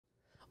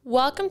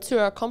Welcome to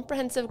our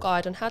comprehensive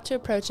guide on how to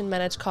approach and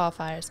manage car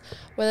fires,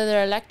 whether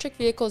they're electric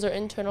vehicles or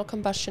internal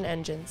combustion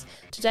engines.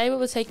 Today we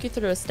will take you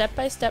through a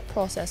step-by-step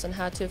process on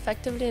how to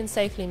effectively and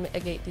safely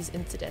mitigate these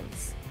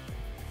incidents.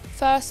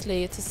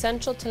 Firstly, it's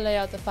essential to lay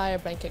out the fire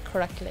blanket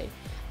correctly.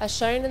 As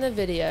shown in the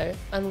video,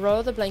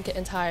 unroll the blanket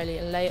entirely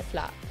and lay it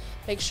flat.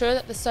 Make sure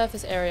that the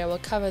surface area will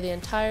cover the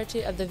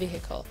entirety of the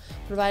vehicle,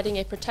 providing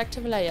a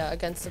protective layer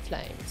against the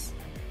flames.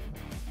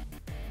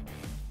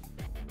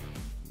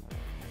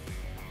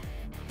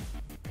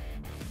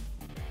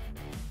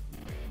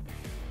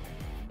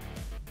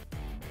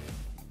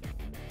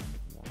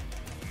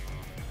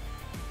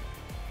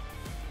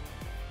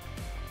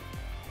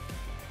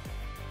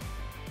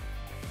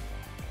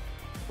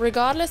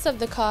 Regardless of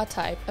the car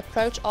type,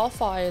 approach all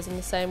fires in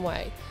the same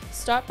way.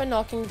 Start by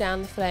knocking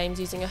down the flames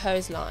using a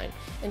hose line,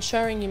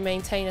 ensuring you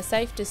maintain a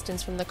safe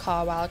distance from the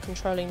car while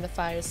controlling the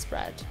fire's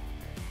spread.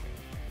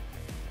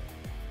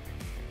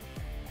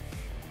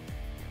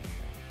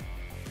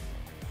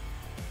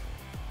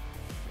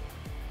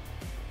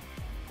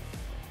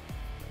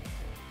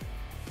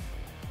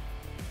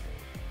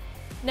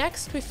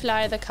 Next, we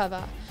fly the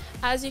cover.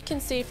 As you can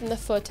see from the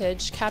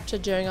footage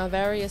captured during our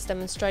various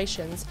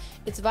demonstrations,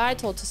 it's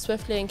vital to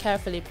swiftly and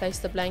carefully place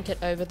the blanket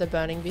over the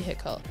burning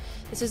vehicle.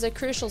 This is a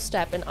crucial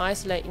step in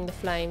isolating the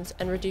flames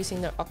and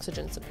reducing their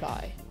oxygen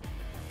supply.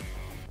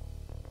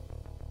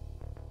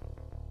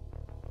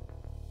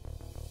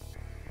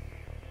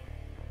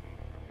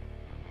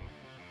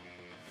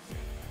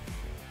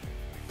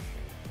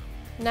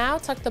 Now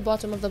tuck the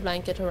bottom of the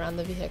blanket around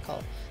the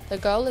vehicle. The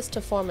goal is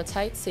to form a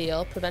tight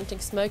seal, preventing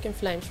smoke and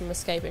flames from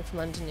escaping from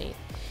underneath.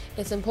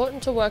 It's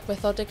important to work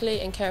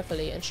methodically and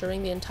carefully,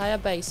 ensuring the entire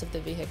base of the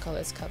vehicle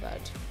is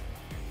covered.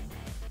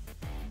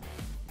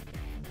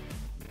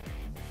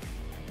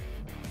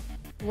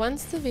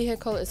 Once the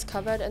vehicle is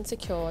covered and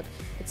secured,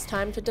 it's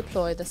time to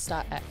deploy the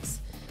Stat X.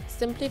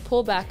 Simply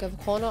pull back a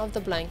corner of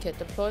the blanket,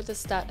 deploy the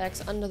Stat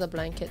X under the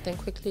blanket, then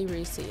quickly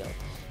reseal.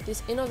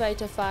 This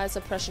innovative fire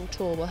suppression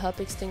tool will help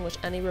extinguish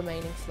any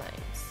remaining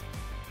flames.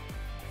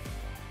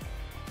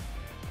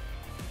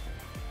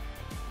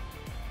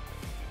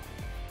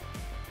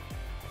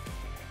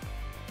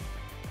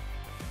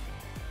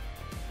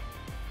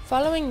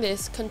 Following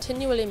this,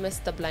 continually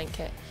mist the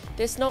blanket.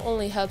 This not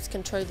only helps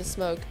control the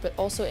smoke, but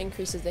also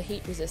increases the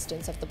heat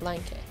resistance of the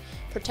blanket,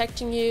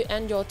 protecting you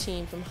and your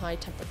team from high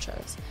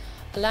temperatures.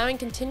 Allowing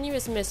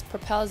continuous mist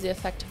propels the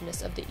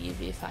effectiveness of the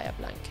EV fire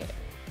blanket.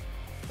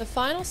 The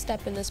final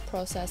step in this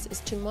process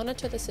is to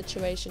monitor the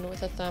situation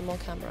with a thermal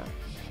camera.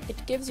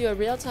 It gives you a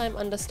real-time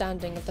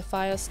understanding of the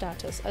fire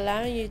status,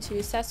 allowing you to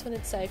assess when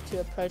it's safe to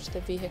approach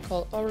the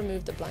vehicle or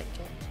remove the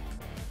blanket.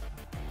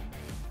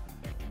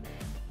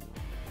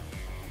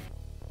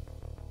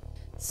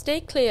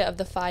 Stay clear of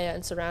the fire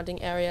and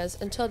surrounding areas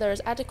until there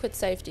is adequate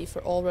safety for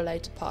all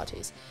related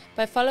parties.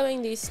 By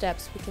following these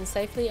steps, we can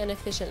safely and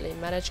efficiently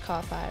manage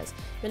car fires,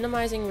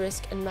 minimizing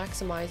risk and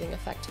maximizing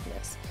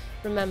effectiveness.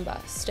 Remember,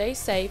 stay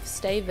safe,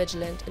 stay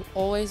vigilant, and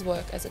always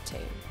work as a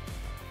team.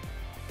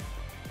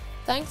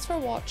 Thanks for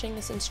watching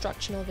this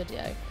instructional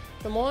video.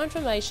 For more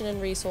information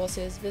and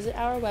resources, visit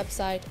our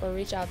website or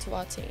reach out to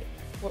our team.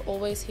 We're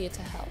always here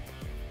to help.